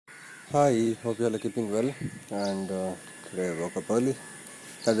Hi, hope you all are keeping well. And today I woke up early.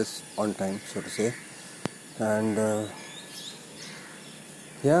 That is on time, so to say. And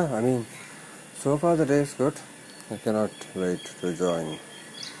yeah, so far the day is good. I cannot wait to join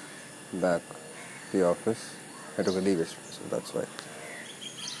back the office. I took a leave yesterday, so that's why.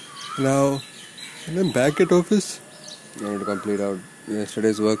 Now, when I'm back at office, I need to complete out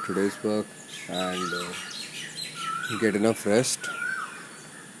yesterday's work, today's work, and get enough rest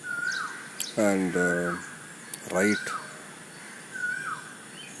and write.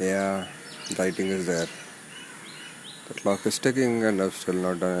 Yeah, writing is there. The clock is ticking and I've still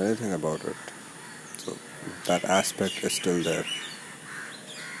not done anything about it. So that aspect is still there.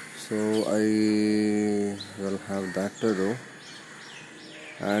 So I will have that to do.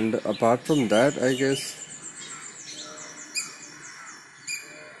 And apart from that, I guess,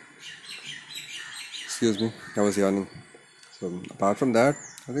 excuse me, I was yawning. So apart from that,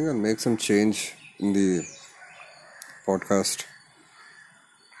 I think I'll make some change in the podcast.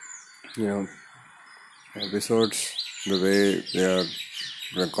 You know, episodes, the way they are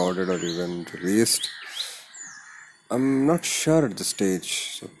recorded or even released. I'm not sure at this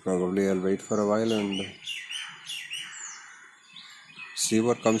stage, so probably I'll wait for a while and see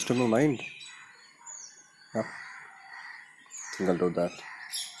what comes to my mind. Yeah, I think I'll do that.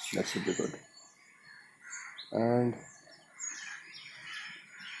 That should be good. And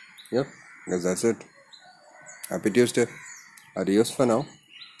yep, guess that's it. Happy Tuesday. Adios for now.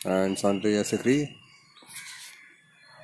 And Sandri, I agree.